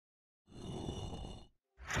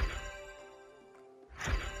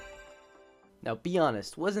Now be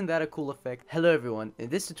honest, wasn't that a cool effect? Hello everyone,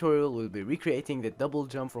 in this tutorial we'll be recreating the double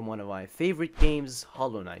jump from one of my favorite games,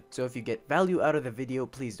 Hollow Knight. So if you get value out of the video,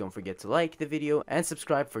 please don't forget to like the video and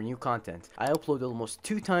subscribe for new content. I upload almost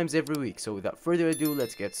 2 times every week, so without further ado,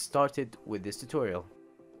 let's get started with this tutorial.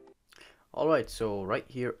 Alright, so right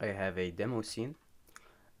here I have a demo scene.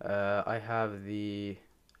 I have the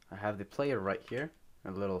player right here,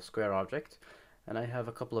 a little square object, and I have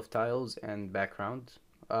a couple of tiles and background.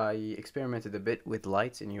 I experimented a bit with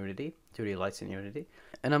lights in Unity, 2D lights in Unity,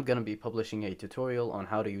 and I'm gonna be publishing a tutorial on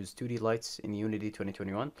how to use 2D lights in Unity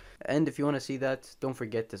 2021. And if you want to see that, don't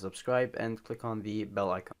forget to subscribe and click on the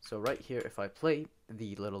bell icon. So right here, if I play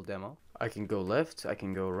the little demo, I can go left, I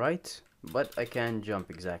can go right, but I can't jump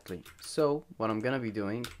exactly. So what I'm gonna be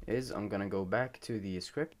doing is I'm gonna go back to the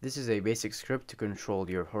script. This is a basic script to control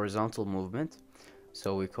your horizontal movement.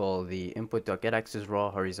 So we call the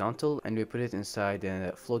input.getAxisRaw horizontal, and we put it inside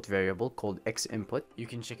a float variable called xInput. You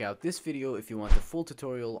can check out this video if you want the full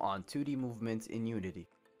tutorial on 2D movement in Unity.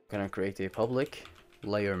 I'm gonna create a public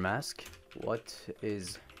layer mask. What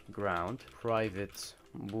is ground? Private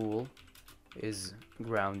bool is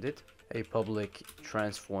grounded. A public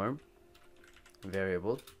transform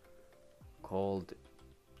variable called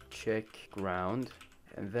check ground,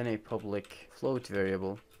 and then a public float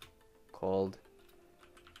variable called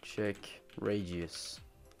check radius,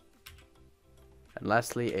 and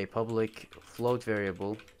lastly a public float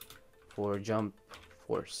variable for jump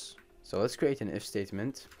force. So let's create an if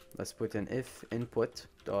statement. Let's put an if input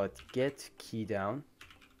dot get key down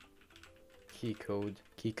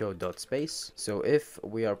keycode dot space. So if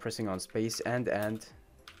we are pressing on space and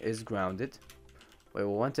is grounded, what we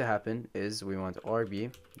want to happen is we want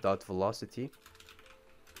rb dot velocity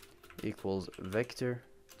equals vector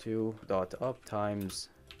 2 dot up times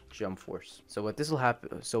jump force. So what this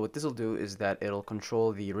will do is that it'll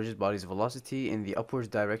control the rigid body's velocity in the upwards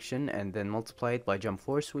direction and then multiply it by jump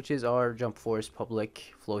force, which is our jump force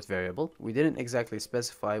public float variable. We didn't exactly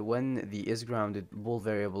specify when the is grounded bool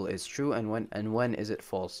variable is true and when is it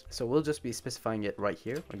false. So we'll just be specifying it right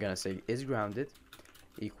here. We're gonna say is grounded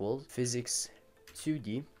equals physics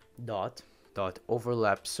 2D dot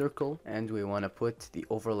overlap circle, and we want to put the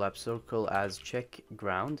overlap circle as check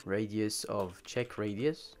ground, radius of check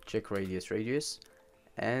radius,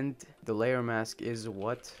 and the layer mask is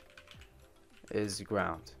what is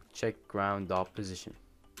ground, check ground dot position.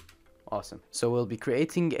 Awesome. So we'll be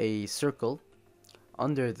creating a circle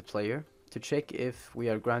under the player to check if we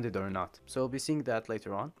are grounded or not. So we'll be seeing that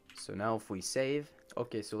later on. So now if we save,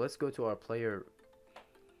 okay, so let's go to our player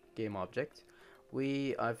game object.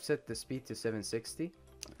 I've set the speed to 760.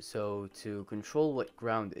 So to control what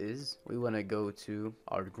ground is, we want to go to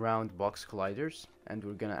our ground box colliders, and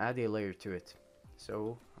we're gonna add a layer to it.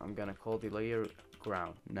 So I'm gonna call the layer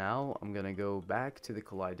ground. Now I'm gonna go back to the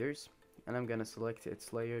colliders and I'm gonna select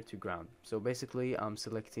its layer to ground. So basically I'm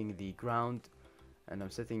selecting the ground and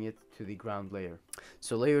I'm setting it to the ground layer.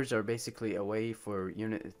 So layers are basically a way for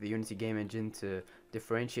the Unity game engine to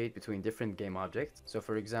differentiate between different game objects. So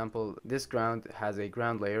for example, this ground has a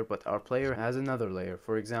ground layer, but our player has another layer,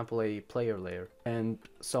 for example a player layer, and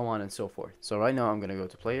so on and so forth. So right now I'm gonna go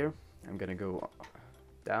to player, I'm gonna go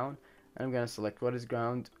down, and I'm gonna select what is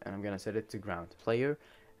ground, and I'm gonna set it to ground player,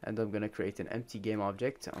 and I'm gonna create an empty game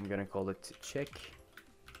object. I'm gonna call it check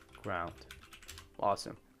ground.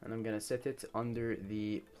 Awesome. And I'm gonna set it under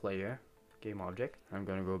the player game object. I'm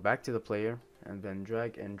gonna go back to the player and then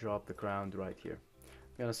drag and drop the ground right here.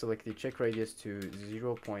 I'm gonna select the check radius to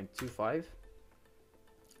 0.25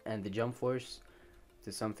 and the jump force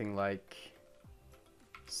to something like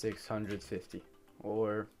 650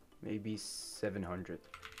 or maybe 700.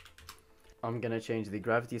 I'm gonna change the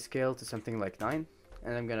gravity scale to something like 9,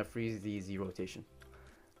 and I'm gonna freeze the Z rotation.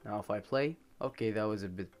 Now if I play, okay, that was a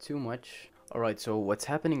bit too much. Alright, so what's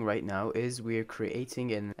happening right now is we're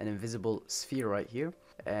creating an invisible sphere right here,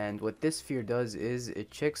 and what this sphere does is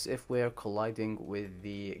it checks if we're colliding with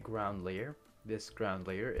the ground layer, this ground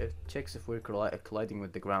layer. It checks if we're colliding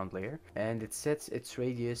with the ground layer, and it sets its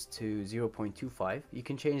radius to 0.25. You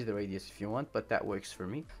can change the radius if you want, but that works for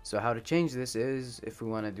me. So how to change this is, if we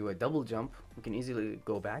want to do a double jump, we can easily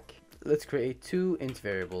go back. Let's create two int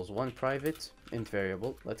variables, one private int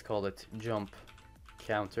variable, let's call it jump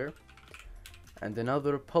counter, and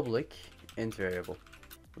another public int variable,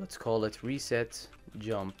 let's call it reset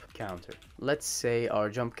jump counter. Let's say our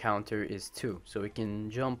jump counter is 2, so we can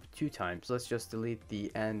jump 2 times. Let's just delete the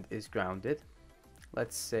and is grounded.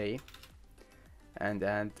 Let's say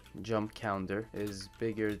and jump counter is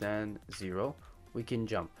bigger than 0, we can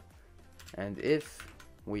jump. And if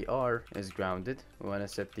we are is grounded, we want to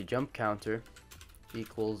set the jump counter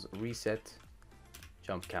equals reset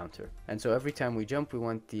jump counter. And so every time we jump, we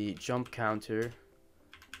want the jump counter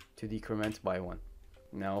to decrement by 1.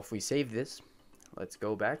 Now if we save this, let's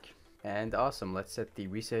go back. And awesome, let's set the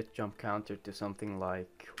reset jump counter to something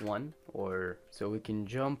like 1, or so we can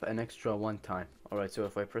jump an extra 1 time. Alright, so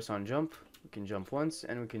if I press on jump, we can jump once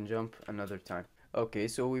and we can jump another time. Okay,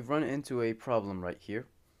 so we've run into a problem right here.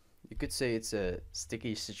 You could say it's a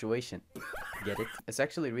sticky situation. Get it? It's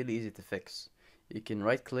actually really easy to fix. You can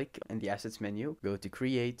right click in the assets menu, go to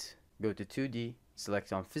create, go to 2D,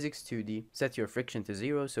 select on physics 2D, set your friction to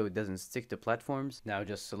 0 so it doesn't stick to platforms. Now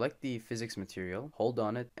just select the physics material, hold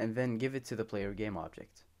on it, and then give it to the player game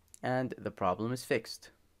object. And the problem is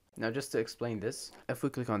fixed. Now just to explain this, if we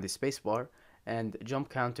click on the spacebar and jump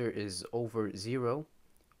counter is over 0,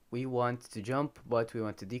 we want to jump, but we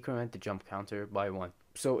want to decrement the jump counter by 1.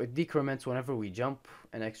 So it decrements whenever we jump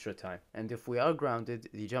an extra time. And if we are grounded,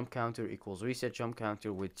 the jump counter equals reset jump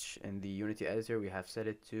counter, which in the Unity editor we have set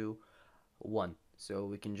it to 1. So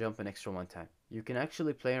we can jump an extra 1 time. You can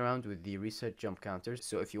actually play around with the reset jump counters.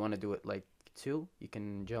 So if you want to do it like 2, you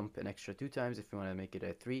can jump an extra 2 times. If you want to make it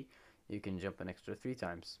a 3, you can jump an extra 3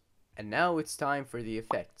 times. And now it's time for the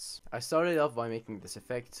effects. I started off by making this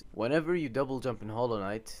effect. Whenever you double jump in Hollow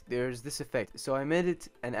Knight, there's this effect. So I made it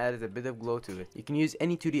and added a bit of glow to it. You can use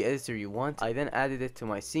any 2D editor you want. I then added it to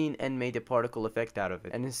my scene and made a particle effect out of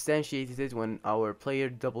it, and instantiated it when our player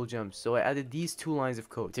double jumps. So I added these 2 lines of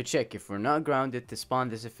code to check if we're not grounded to spawn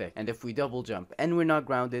this effect. And if we double jump and we're not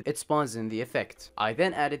grounded, it spawns in the effect. I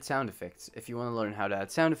then added sound effects. If you want to learn how to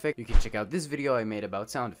add sound effects, you can check out this video I made about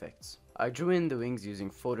sound effects. I drew in the wings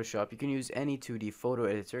using Photoshop. You can use any 2D photo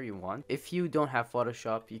editor you want. If you don't have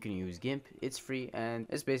Photoshop, you can use GIMP. It's free and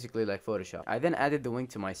it's basically like Photoshop. I then added the wing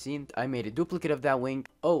to my scene. I made a duplicate of that wing.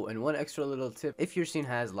 Oh, and one extra little tip. If your scene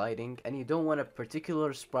has lighting and you don't want a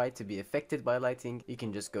particular sprite to be affected by lighting, you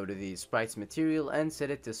can just go to the sprites material and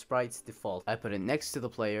set it to sprites default. I put it next to the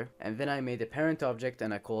player, and then I made a parent object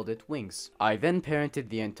and I called it wings. I then parented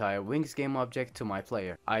the entire wings game object to my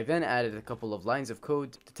player. I then added a couple of lines of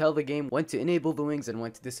code to tell the game when to enable the wings and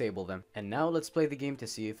when to disable them. And now let's play the game to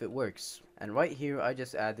see if it works. And right here I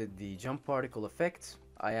just added the jump particle effect,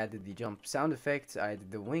 I added the jump sound effect, I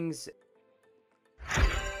added the wings.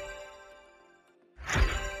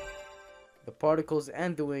 The particles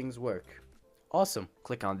and the wings work. Awesome.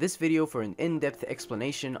 Click on this video for an in-depth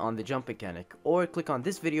explanation on the jump mechanic, or click on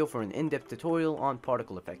this video for an in-depth tutorial on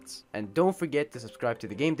particle effects. And don't forget to subscribe to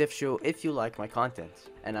the Game Dev Show if you like my content.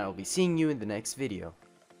 And I will be seeing you in the next video.